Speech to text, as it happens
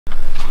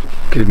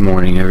Good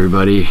morning,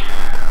 everybody.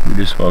 We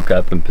just woke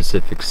up in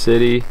Pacific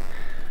City.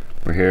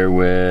 We're here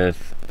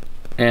with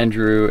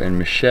Andrew and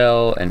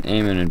Michelle and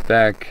Eamon and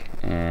Beck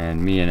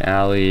and me and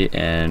Allie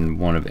and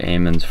one of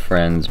Eamon's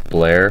friends,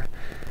 Blair.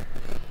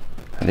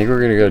 I think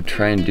we're gonna go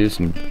try and do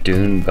some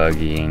dune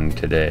buggying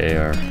today,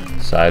 or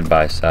side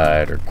by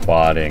side, or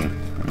quadding.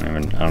 I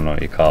don't know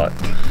what you call it.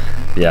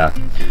 Yeah,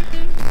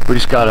 we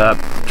just got up,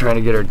 trying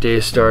to get our day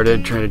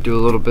started, trying to do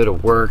a little bit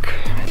of work.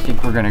 I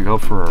think we're gonna go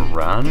for a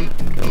run,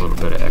 get a little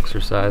bit of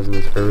exercise in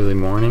this early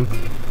morning.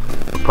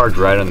 We're parked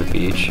right on the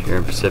beach here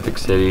in Pacific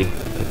City.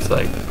 It's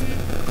like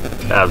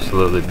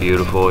absolutely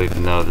beautiful,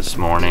 even though this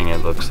morning it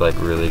looks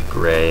like really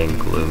gray and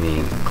gloomy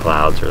and the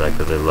clouds are like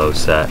really low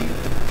set.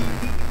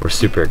 We're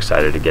super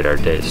excited to get our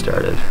day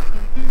started.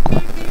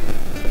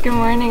 Good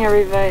morning,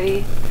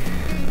 everybody.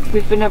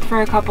 We've been up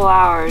for a couple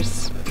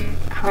hours,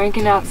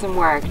 cranking out some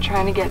work,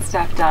 trying to get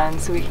stuff done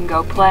so we can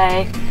go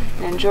play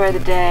and enjoy the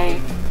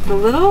day. It's a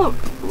little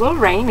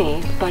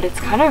rainy, but it's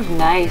kind of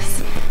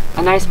nice.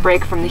 A nice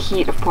break from the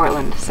heat of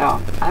Portland,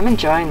 so I'm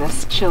enjoying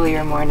this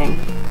chillier morning.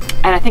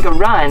 And I think a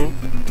run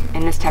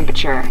in this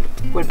temperature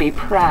would be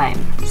prime,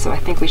 so I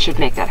think we should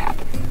make that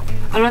happen.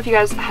 I don't know if you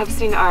guys have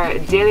seen our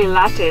daily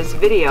lattes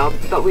video,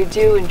 but we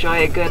do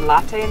enjoy a good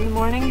latte in the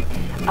morning.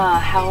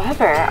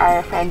 However,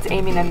 our friends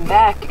Eamon and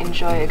Beck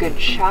enjoy a good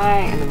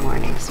chai in the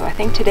morning, so I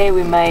think today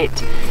we might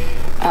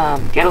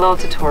get a little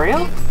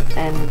tutorial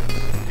and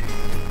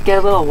get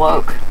a little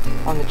woke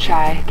on the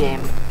chai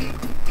game.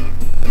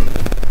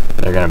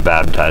 They're gonna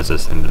baptize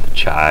us into the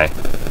chai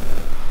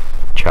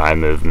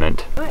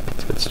movement.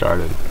 Let's get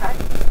started.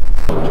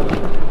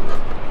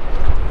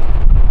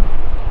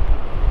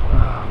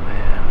 Oh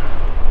man,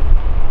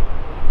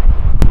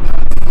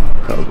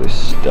 probably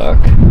stuck.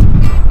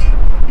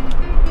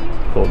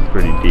 Pulled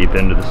pretty deep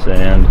into the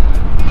sand.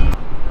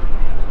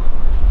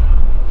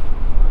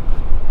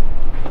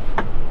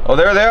 Oh,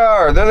 there they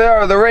are! There they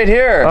are! They're right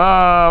here!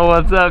 Oh,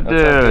 what's up, dude?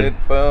 What's up, dude?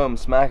 Boom,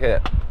 smack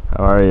it.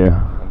 How are you?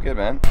 I'm good,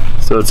 man.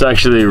 So it's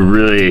actually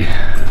really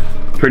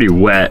pretty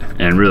wet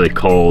and really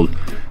cold.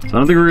 So I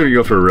don't think we're gonna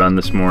go for a run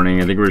this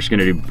morning. I think we're just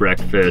gonna do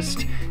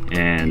breakfast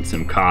and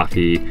some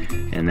coffee,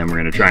 and then we're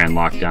gonna try and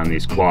lock down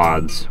these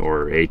quads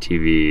or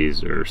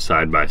ATVs or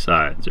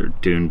side-by-sides or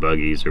dune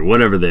buggies or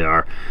whatever they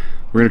are.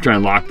 We're gonna try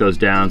and lock those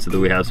down so that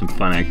we have some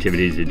fun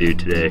activities to do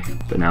today.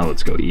 But now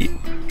let's go eat.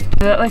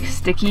 That like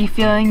sticky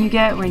feeling you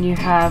get when you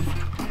have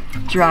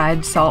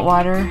dried salt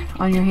water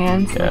on your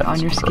hands, Yeah, like on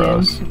your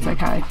gross. skin. It's like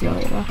how I feel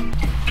right now.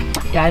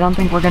 Yeah, I don't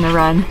think we're gonna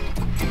run.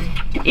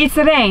 It's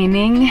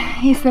raining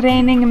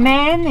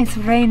men, it's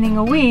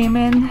raining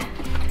women.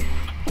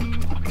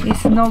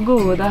 It's no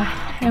good.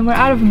 And we're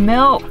out of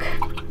milk.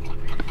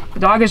 The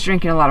dog is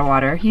drinking a lot of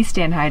water. He's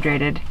staying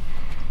hydrated.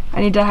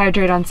 I need to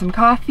hydrate on some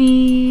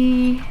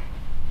coffee.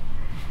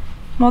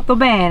 Molto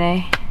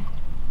bene.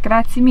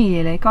 Grazie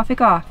mille.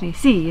 Coffee.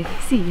 Si.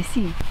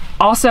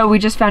 Also, we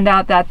just found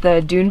out that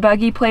the dune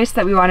buggy place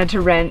that we wanted to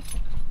rent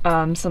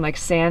some like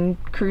sand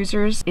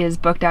cruisers is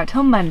booked out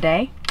till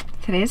Monday.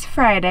 Today is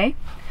Friday.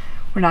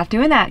 We're not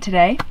doing that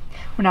today.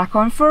 We're not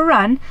going for a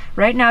run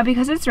right now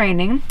because it's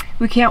raining.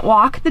 We can't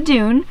walk the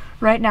dune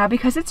right now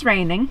because it's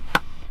raining.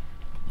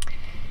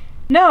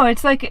 No,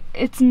 it's like,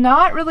 it's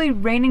not really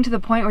raining to the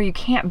point where you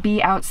can't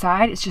be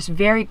outside. It's just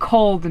very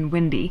cold and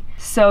windy.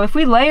 So if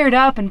we layered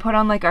up and put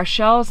on like our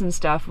shells and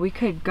stuff, we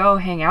could go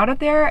hang out up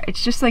there.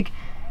 It's just like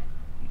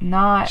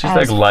not It's just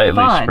as like lightly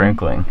fun.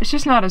 sprinkling. It's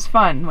just not as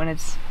fun when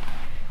it's,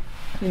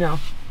 you know,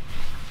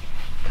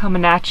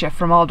 coming at you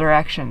from all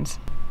directions.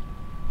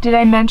 Did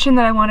I mention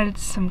that I wanted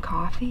some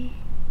coffee?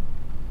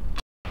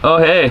 Oh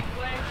hey,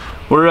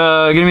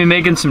 we're gonna be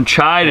making some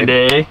chai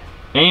today.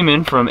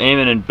 Eamon from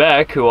Eamon and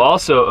Beck, who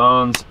also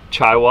owns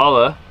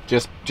Chaiwala.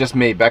 Just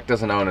me. Beck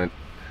doesn't own it.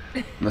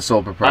 I'm the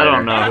sole proprietor. I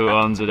don't know who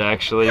owns it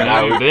actually.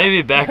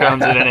 Maybe Beck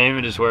owns it and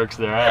Eamon just works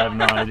there. I have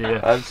no idea.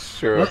 That's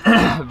true.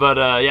 But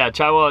yeah,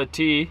 Chaiwala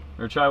tea,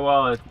 or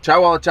Chaiwala.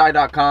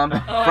 Chaiwalachai.com.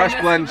 Fresh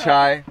blend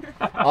chai.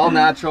 All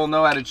natural,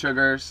 no added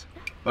sugars.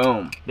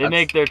 Boom. They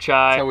make their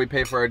chai. That's how we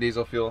pay for our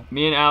diesel fuel.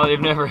 Me and Allie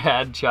have never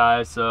had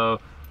chai, so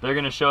they're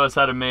gonna show us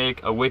how to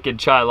make a wicked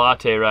chai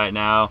latte right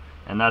now,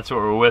 and that's what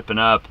we're whipping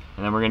up.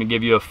 And then we're gonna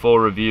give you a full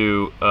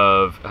review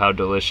of how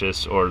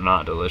delicious or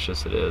not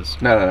delicious it is.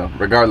 No.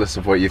 Regardless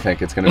of what you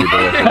think, it's gonna be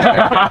delicious.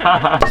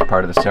 It's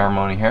part of the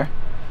ceremony here.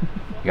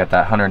 You got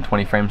that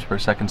 120 frames per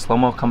second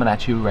slow-mo coming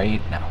at you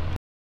right now.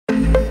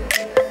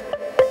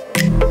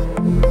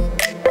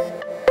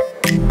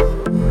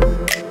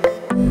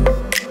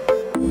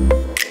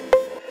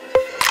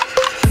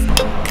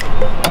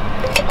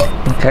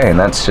 Okay, and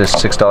that's just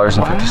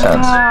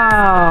 $6.50.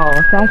 Wow,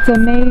 that's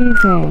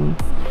amazing.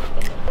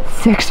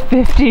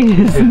 $6.50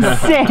 is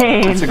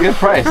insane. It's a good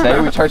price,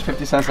 eh? We charge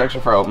 50 cents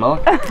extra for oat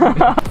milk.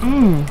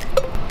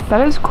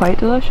 That is quite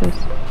delicious.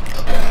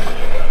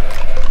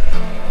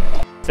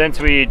 Since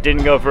we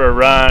didn't go for a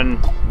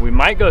run, we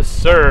might go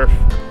surf.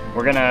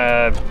 We're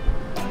gonna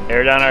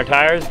air down our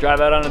tires,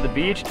 drive out onto the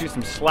beach, do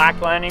some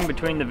slacklining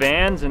between the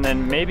vans, and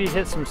then maybe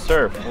hit some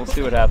surf. We'll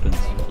see what happens.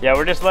 Yeah,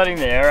 we're just letting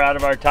the air out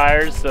of our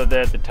tires so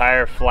that the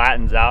tire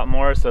flattens out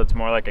more, so it's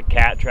more like a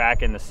cat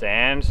track in the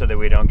sand so that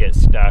we don't get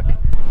stuck.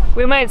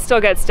 We might still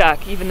get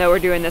stuck even though we're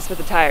doing this with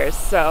the tires,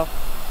 so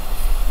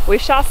we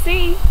shall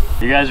see.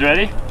 You guys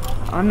ready?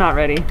 I'm not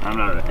ready. I'm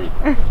not ready.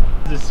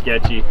 This is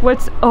sketchy.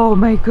 What's, oh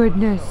my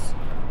goodness.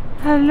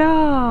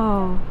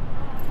 Hello.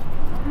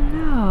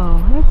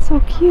 Hello, that's so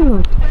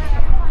cute.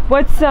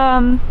 What's,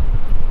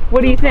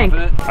 what do you think?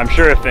 I'm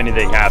sure if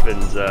anything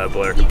happens,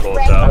 Blair can pull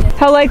us out.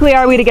 How likely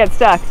are we to get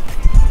stuck?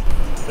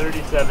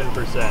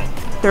 37%.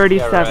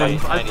 37.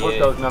 Yeah, right. I put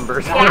those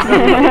numbers.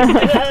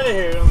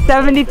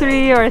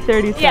 73 or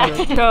 37.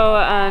 Yeah.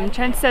 So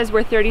Trent says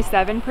we're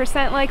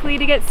 37% likely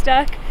to get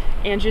stuck.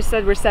 Andrew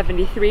said we're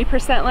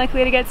 73%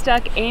 likely to get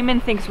stuck.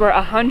 Eamon thinks we're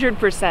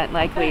 100%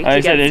 likely to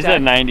get stuck. He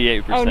said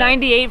 98%. Oh,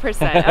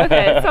 98%.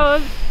 Okay,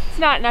 so it's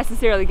not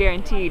necessarily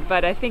guaranteed,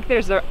 but I think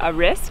there's a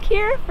risk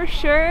here for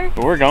sure.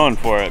 But we're going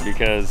for it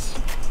because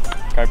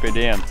carpe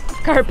diem.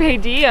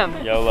 Carpe diem.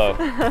 YOLO.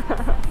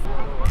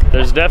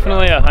 There's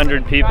definitely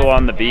 100 people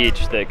on the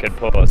beach that could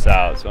pull us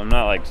out, so I'm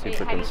not like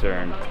super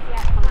concerned.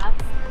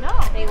 No,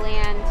 they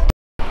land.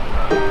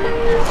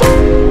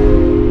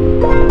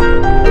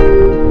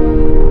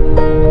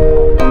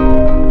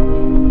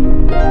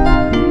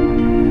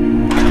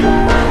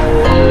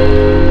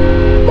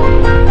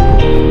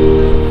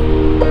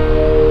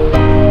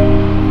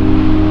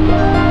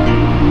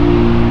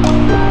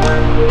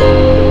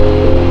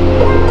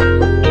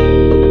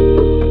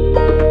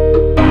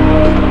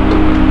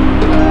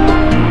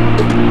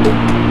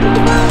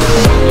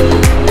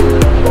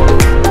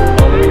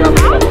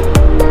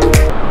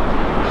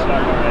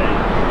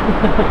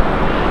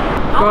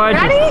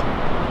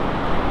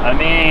 I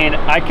mean,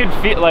 I could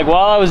feel, like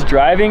while I was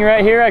driving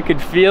right here, I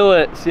could feel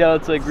it. See how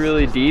it's like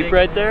really deep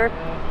right there?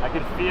 I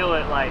could feel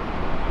it like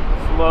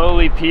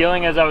slowly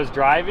peeling as I was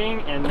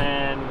driving, and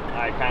then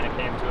I kind of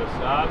came to a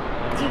stop,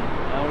 and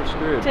now we're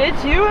screwed. Did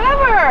you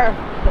ever?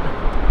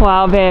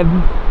 Wow, babe.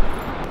 I'm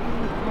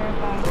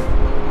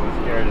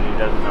scared that he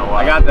doesn't know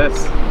why. I got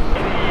this.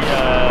 Maybe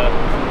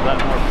let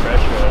more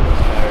pressure out of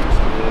those tires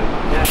too.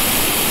 Yeah.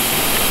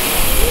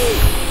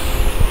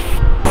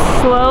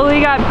 Slowly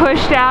got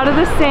pushed out of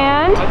the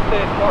sand.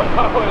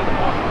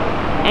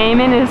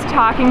 Eamon is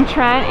talking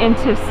Trent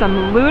into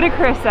some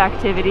ludicrous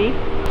activity.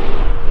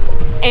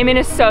 Eamon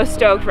is so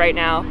stoked right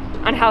now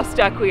on how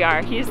stuck we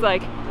are. He's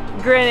like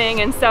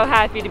grinning and so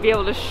happy to be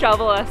able to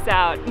shovel us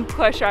out and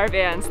push our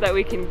van so that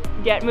we can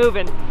get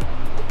moving.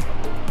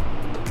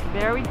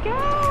 There we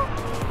go.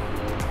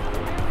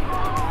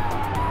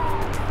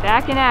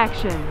 Back in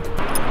action.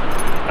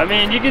 I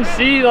mean, you can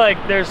see like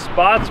there's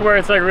spots where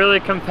it's like really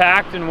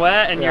compact and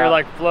wet and you're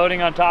like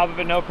floating on top of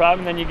it, no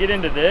problem. Then you get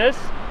into this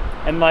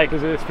and like,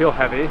 does it feel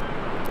heavy?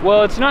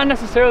 Well, it's not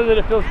necessarily that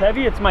it feels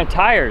heavy, it's my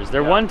tires.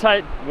 They're one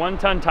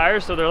ton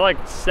tires, so they're like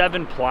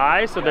 7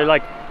 ply, so they're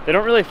like, they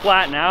don't really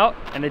flatten out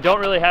and they don't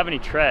really have any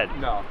tread.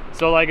 No.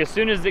 So like as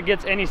soon as it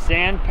gets any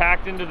sand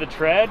packed into the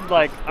tread,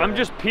 like I'm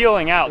just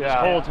peeling out this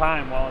whole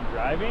time while I'm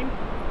driving.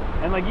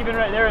 And like even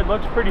right there, it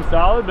looks pretty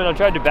solid, but I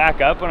tried to back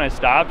up when I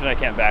stopped and I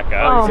can't back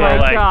up. Oh so my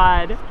like,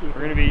 God.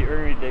 We're gonna be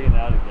digging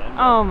out again.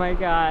 Oh my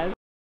God.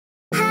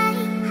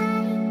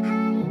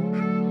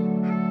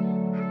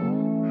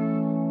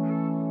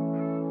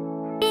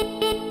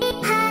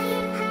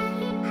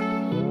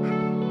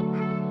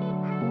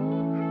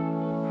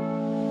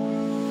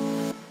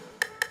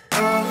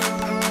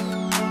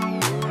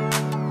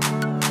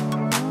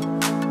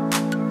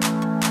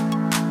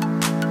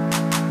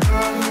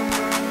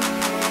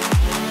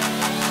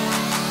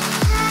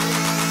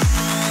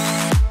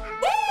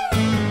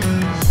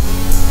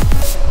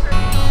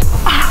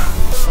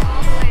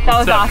 That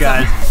was What's up,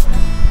 awesome.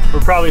 guys? We're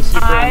probably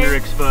super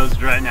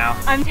underexposed right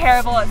now. I'm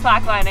terrible at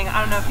slacklining.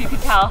 I don't know if you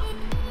could tell,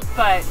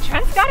 but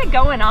Trent's got it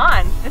going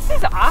on. This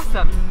is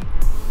awesome.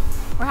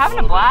 We're having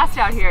a blast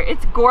out here.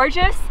 It's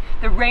gorgeous.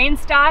 The rain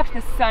stopped.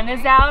 The sun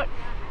is out.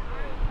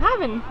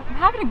 I'm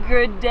having a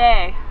good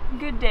day.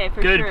 Good day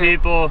for sure. Good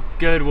people,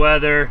 good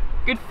weather.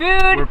 Good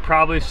food. We're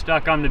probably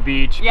stuck on the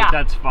beach, but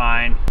that's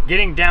fine.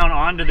 Getting down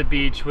onto the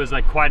beach was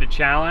like quite a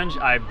challenge.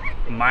 I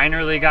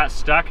minorly got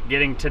stuck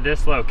getting to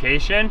this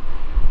location.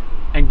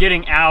 And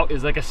getting out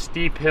is like a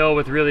steep hill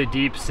with really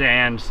deep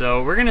sand.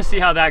 So we're gonna see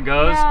how that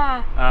goes.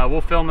 Yeah.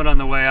 We'll film it on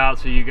the way out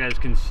so you guys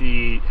can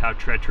see how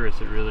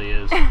treacherous it really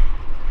is.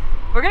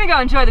 We're gonna go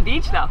enjoy the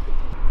beach though.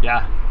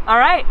 Yeah. All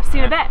right, see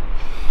you in a bit.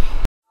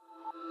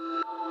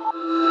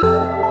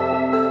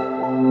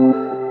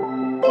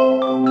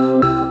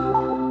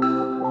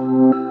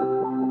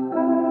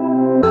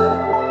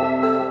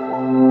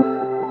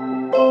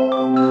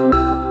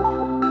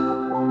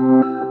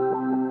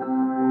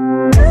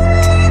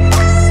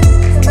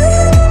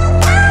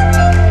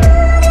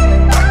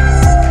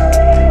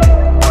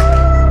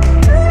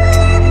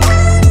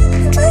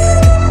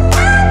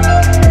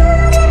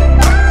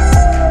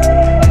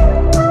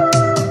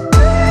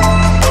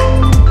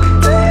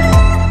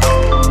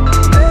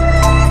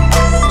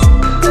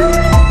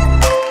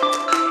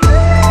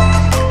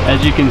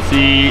 you can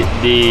see,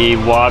 the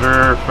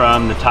water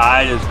from the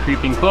tide is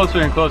creeping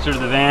closer and closer to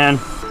the van.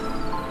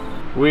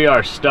 We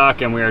are stuck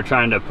and we are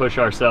trying to push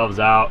ourselves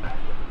out.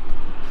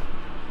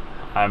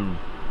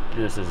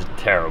 This is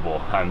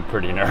terrible. I'm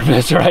pretty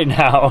nervous right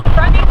now.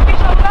 Front needs to be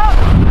shoveled up?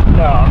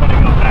 No, I'm gonna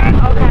go back.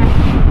 Okay.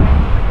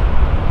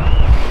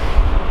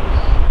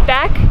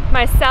 Beck,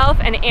 myself,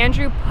 and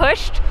Andrew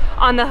pushed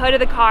on the hood of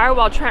the car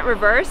while Trent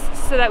reversed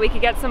so that we could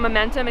get some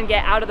momentum and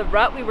get out of the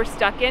rut we were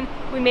stuck in.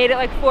 We made it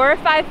like 4 or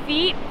 5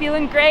 feet,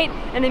 feeling great,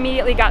 and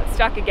immediately got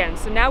stuck again.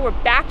 So now we're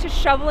back to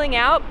shoveling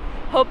out,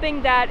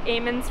 hoping that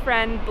Eamon's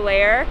friend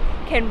Blair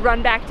can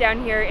run back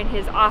down here in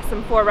his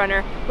awesome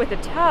 4Runner with a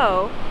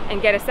tow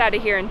and get us out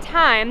of here in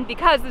time,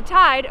 because the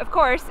tide, of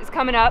course, is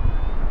coming up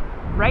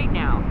right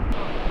now.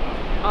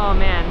 Oh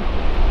man.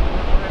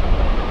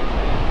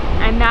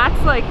 And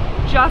that's like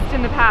just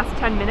in the past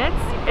 10 minutes.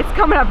 It's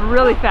coming up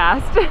really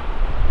fast.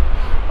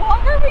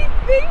 What were we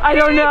thinking? I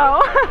don't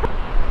know.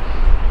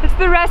 It's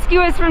the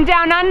rescuers from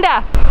down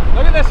under.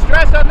 Look at the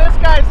stress on this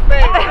guy's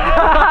face.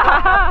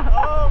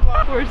 Oh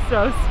my. We're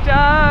so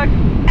stuck.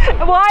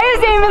 Why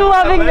is Eamon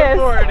loving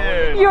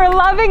this? You're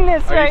loving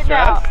this right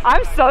now.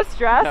 I'm so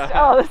stressed.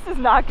 Oh, this is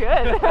not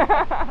good.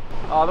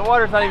 Oh, the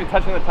water's not even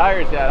touching the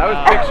tires yet. I was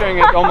picturing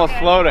it almost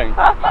floating.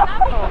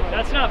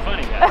 That's not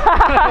funny, guys.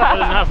 That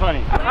is not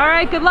funny. All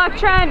right, good luck,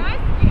 Trent.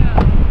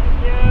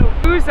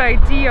 Whose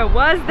idea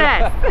was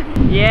this?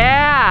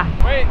 Yeah.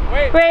 Wait.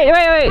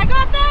 I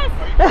got this!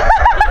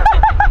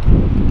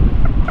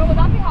 Oh, will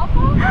that be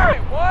helpful?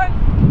 Alright, 1,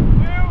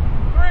 2,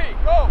 3,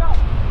 go!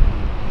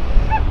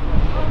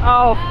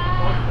 Oh.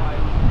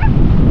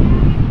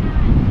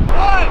 1, 2,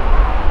 3,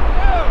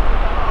 go!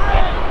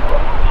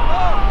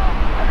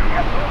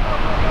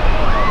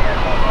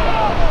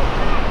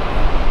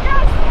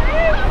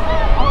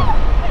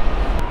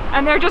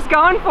 And they're just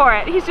going for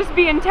it. He's just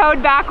being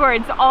towed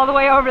backwards all the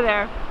way over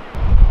there.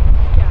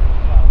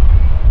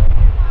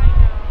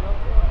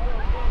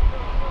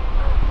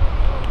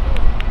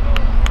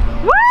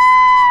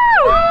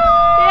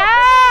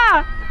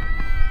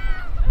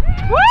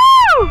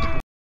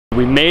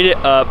 We made it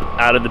up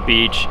out of the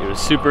beach. It was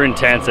super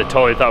intense. I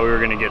totally thought we were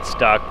gonna get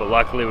stuck, but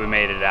luckily we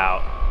made it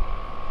out.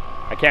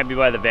 I can't be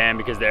by the van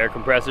because the air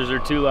compressors are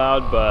too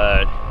loud,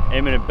 but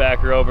Eamon and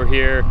Beck are over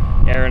here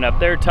airing up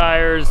their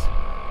tires.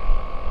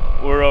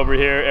 We're over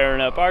here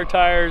airing up our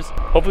tires.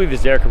 Hopefully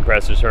these air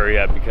compressors hurry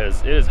up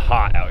because it is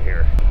hot out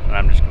here and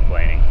I'm just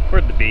complaining. We're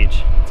at the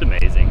beach. It's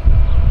amazing.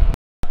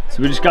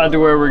 So we just got to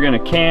where we're gonna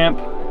camp.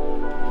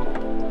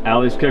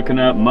 Allie's cooking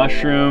up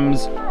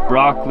mushrooms,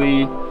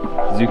 broccoli,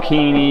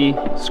 zucchini,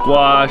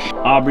 squash.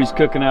 Aubrey's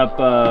cooking up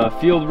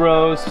field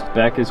roast.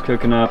 Becca's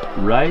cooking up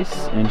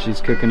rice, and she's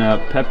cooking up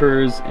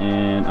peppers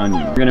and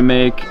onion. We're gonna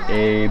make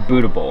a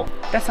Buddha bowl.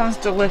 That sounds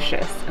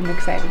delicious. I'm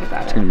excited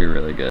about It's gonna be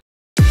really good.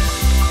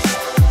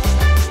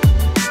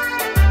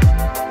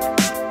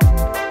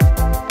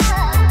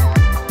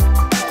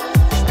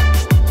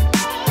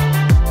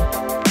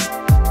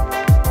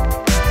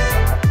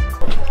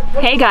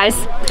 Hey guys.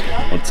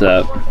 What's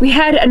up? We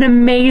had an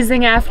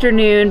amazing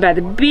afternoon by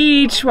the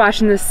beach,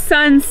 watching the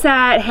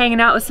sunset, hanging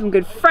out with some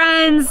good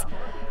friends.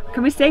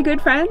 Can we say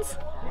good friends?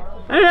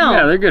 I don't know.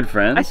 Yeah, they're good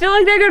friends. I feel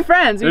like they're good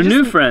friends. They're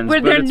new friends,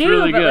 but it's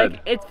really good.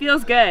 Like, it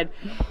feels good.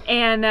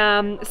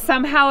 And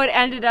somehow it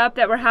ended up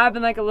that we're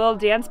having like a little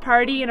dance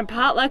party and a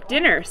potluck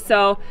dinner.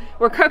 So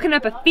we're cooking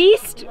up a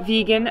feast,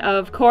 vegan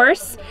of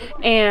course,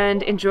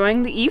 and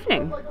enjoying the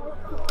evening.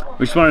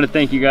 We just wanted to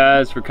thank you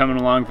guys for coming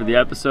along for the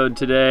episode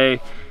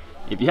today.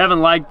 If you haven't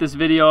liked this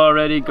video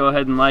already, go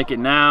ahead and like it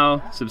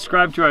now.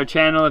 Subscribe to our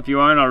channel if you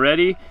aren't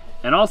already.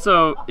 And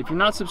also, if you're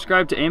not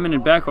subscribed to Eamon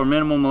and Beck or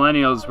Minimal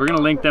Millennials, we're gonna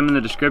link them in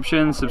the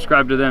description.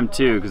 Subscribe to them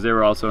too, because they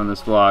were also in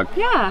this vlog.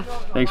 Yeah.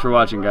 Thanks for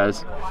watching,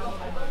 guys.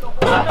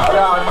 Go, let's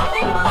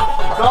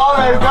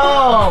go!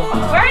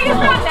 Where are you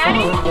from,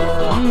 Maddie?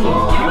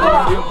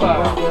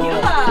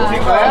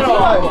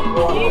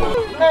 Cuba.